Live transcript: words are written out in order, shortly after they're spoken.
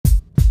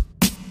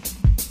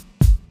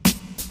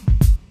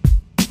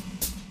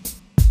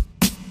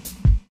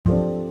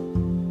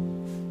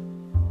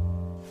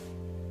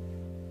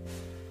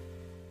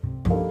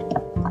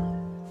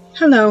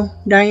Hello,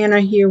 Diana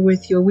here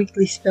with your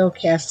weekly spell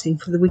casting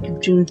for the week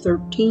of June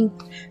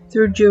 13th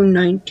through June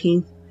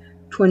 19th,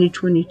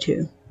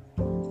 2022.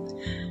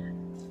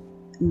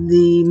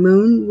 The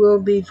moon will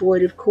be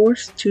void, of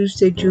course,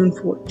 Tuesday, June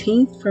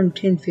 14th from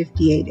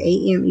 10:58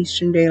 a.m.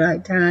 Eastern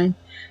Daylight Time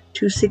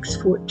to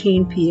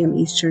 6:14 p.m.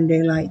 Eastern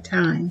Daylight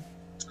Time.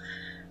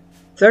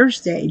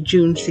 Thursday,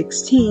 June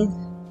 16th,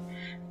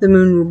 the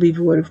moon will be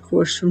void, of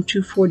course, from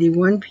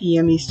 2:41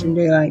 p.m. Eastern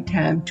Daylight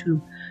Time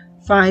to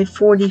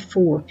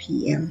 5:44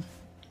 p.m.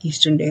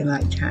 Eastern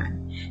Daylight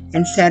Time,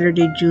 and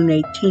Saturday, June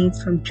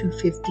 18th from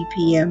 2:50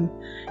 p.m.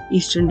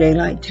 Eastern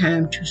Daylight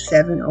Time to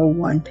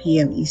 7:01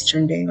 p.m.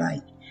 Eastern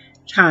Daylight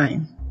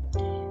Time.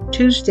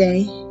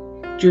 Tuesday,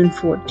 June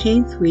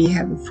 14th, we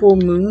have a full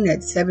moon at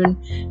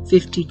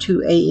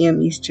 7:52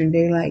 a.m. Eastern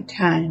Daylight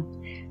Time.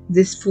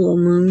 This full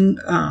moon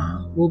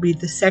will be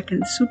the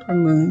second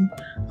supermoon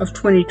of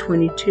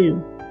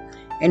 2022,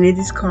 and it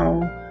is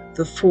called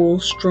the full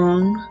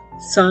strong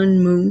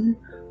sun moon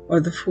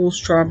or the full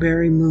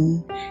strawberry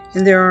moon,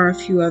 and there are a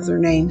few other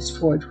names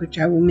for it which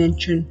I will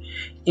mention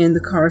in the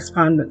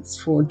correspondence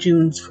for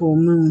June's full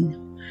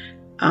moon.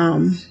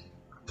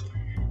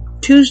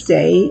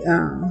 Tuesday,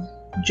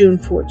 June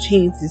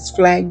 14th is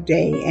Flag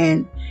Day,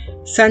 and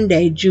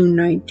Sunday, June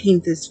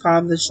 19th is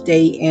Father's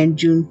Day and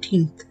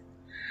Juneteenth.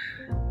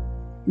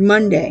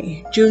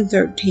 Monday, June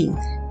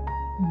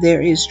 13th,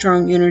 there is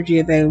strong energy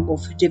available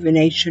for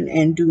divination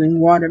and doing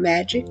water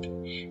magic.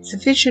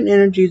 Sufficient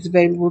energy is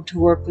available to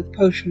work with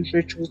potions,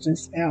 rituals, and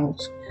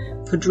spells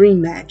for dream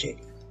magic.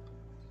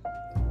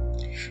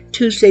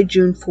 Tuesday,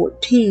 June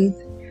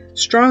 14th,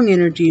 strong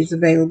energy is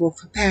available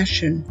for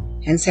passion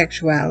and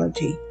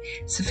sexuality.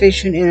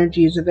 Sufficient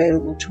energy is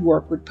available to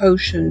work with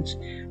potions,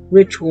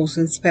 rituals,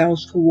 and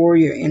spells for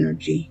warrior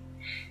energy.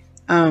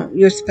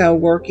 Your spell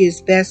work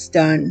is best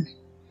done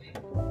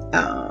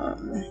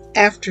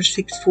after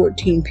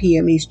 6:14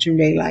 p.m. Eastern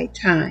Daylight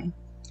Time.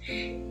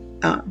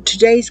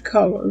 Today's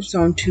colors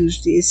on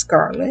Tuesday is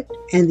scarlet,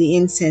 and the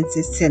incense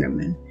is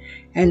cinnamon,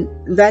 and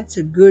that's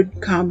a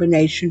good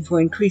combination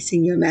for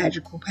increasing your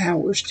magical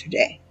powers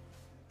today.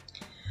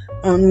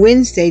 On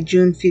Wednesday,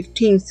 June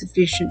 15th,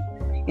 sufficient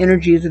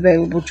energy is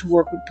available to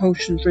work with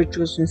potions,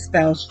 rituals, and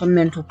spells for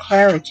mental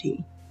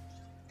clarity.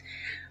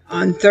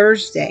 On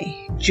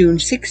Thursday, June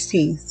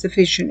 16th,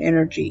 sufficient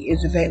energy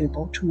is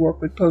available to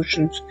work with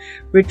potions,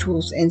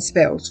 rituals, and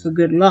spells for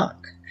good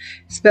luck.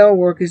 Spell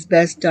work is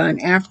best done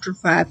after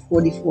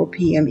 5:44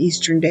 p.m.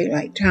 Eastern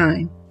Daylight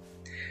Time.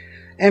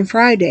 And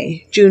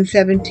Friday, June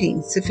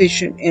 17th,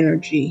 sufficient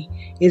energy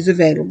is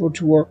available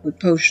to work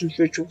with potions,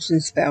 rituals,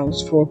 and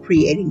spells for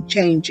creating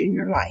change in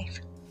your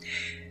life.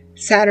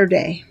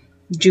 Saturday,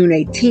 June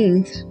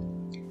 18th,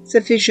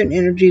 sufficient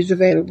energy is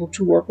available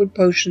to work with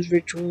potions,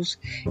 rituals,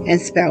 and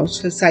spells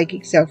for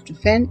psychic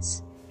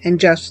self-defense and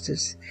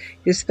justice.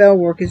 Your spell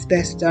work is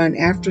best done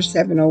after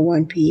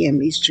 7:01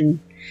 p.m.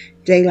 Eastern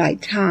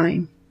Daylight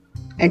Time.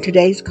 And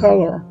today's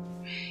color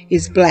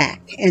is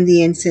black, and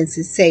the incense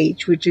is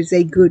sage, which is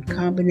a good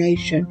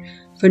combination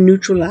for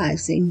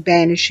neutralizing,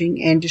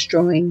 banishing, and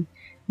destroying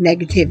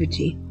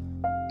negativity.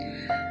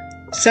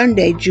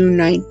 Sunday, June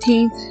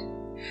 19th,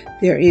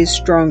 there is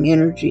strong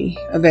energy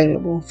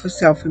available for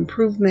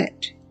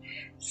self-improvement.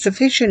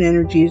 Sufficient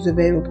energy is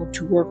available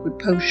to work with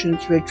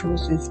potions,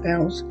 rituals, and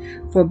spells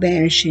for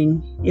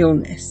banishing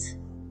illness.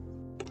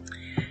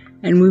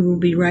 And we will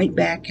be right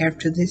back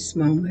after this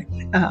moment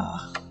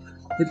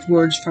with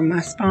words from my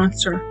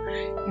sponsor,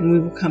 and we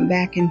will come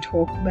back and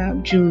talk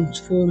about June's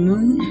full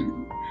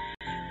moon.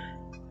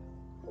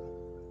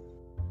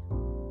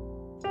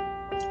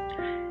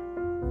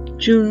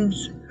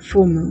 June's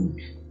full moon.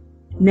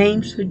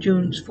 Names for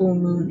June's full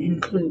moon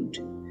include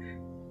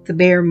the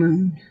Bear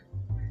Moon,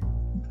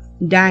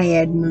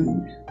 Dyad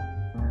Moon,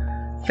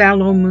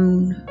 Fallow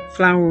Moon,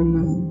 Flower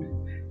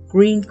Moon,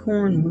 Green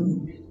Corn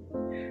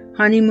Moon,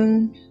 Honey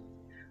Moon,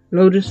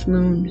 Lotus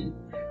Moon,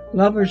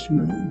 Lover's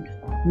Moon,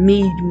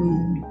 Mead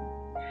Moon,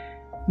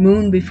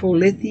 Moon before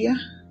Lithia,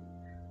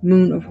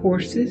 Moon of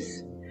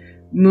Horses,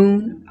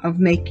 Moon of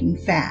Making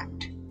Fat,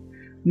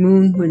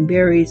 Moon when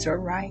berries are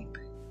ripe,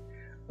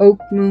 Oak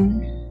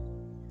Moon,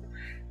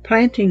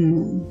 Planting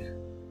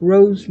Moon,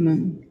 Rose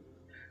Moon,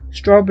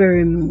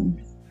 Strawberry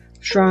Moon,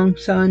 Strong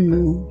Sun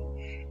Moon,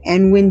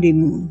 and Windy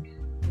Moon.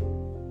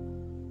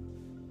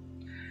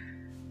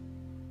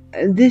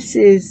 This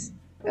is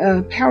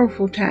a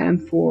powerful time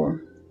for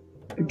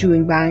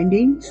doing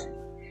bindings,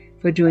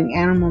 for doing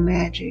animal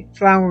magic,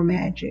 flower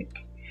magic,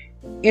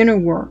 inner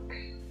work,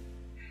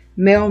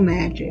 male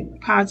magic,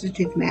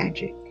 positive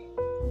magic,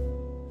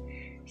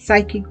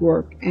 psychic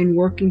work, and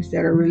workings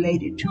that are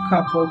related to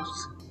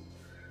couples,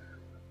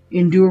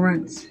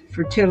 endurance,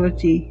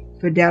 fertility,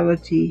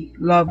 fidelity,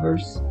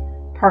 lovers,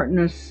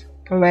 partners,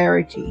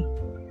 polarity,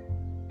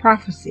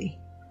 prophecy,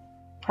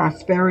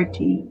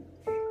 prosperity,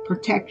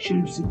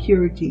 protection,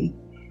 security,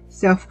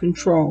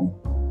 self-control,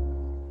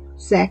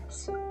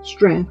 sex,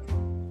 strength,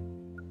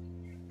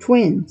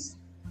 twins,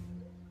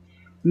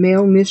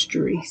 male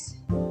mysteries,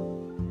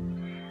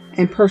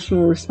 and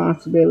personal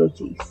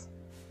responsibilities.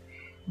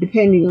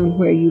 Depending on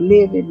where you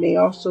live, it may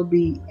also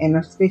be an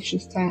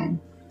auspicious time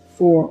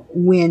for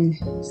wind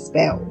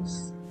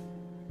spells.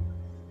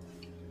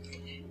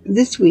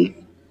 This week,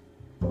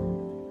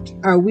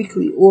 our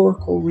weekly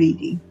oracle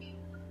reading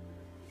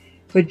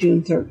for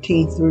June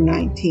 13th through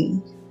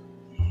 19th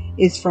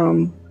is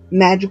from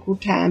Magical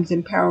Times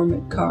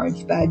Empowerment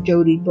Cards by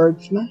Jody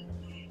Bergsma.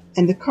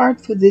 And the card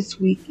for this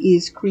week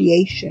is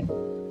creation.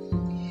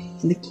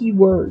 And the key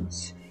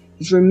words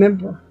is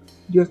remember,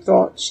 your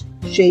thoughts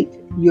shape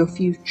your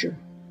future.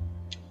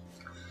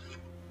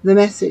 The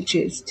message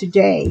is,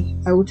 today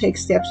I will take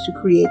steps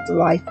to create the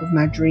life of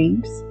my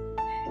dreams.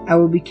 I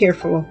will be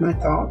careful of my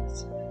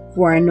thoughts,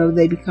 for I know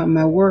they become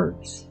my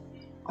words.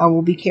 I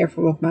will be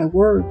careful of my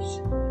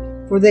words,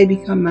 for they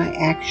become my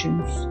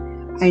actions.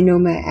 I know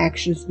my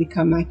actions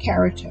become my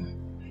character,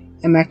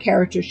 and my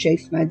character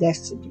shapes my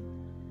destiny.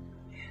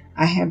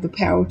 I have the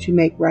power to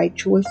make right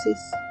choices.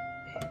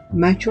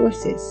 My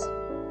choices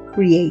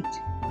create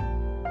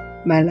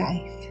my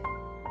life.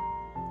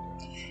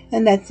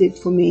 And that's it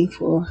for me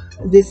for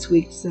this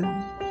week's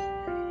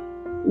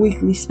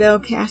weekly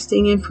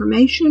spellcasting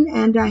information.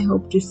 And I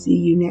hope to see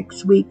you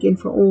next week. And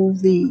for all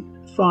the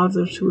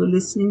fathers who are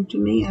listening to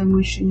me, I'm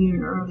wishing you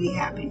an early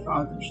happy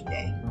Father's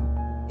Day.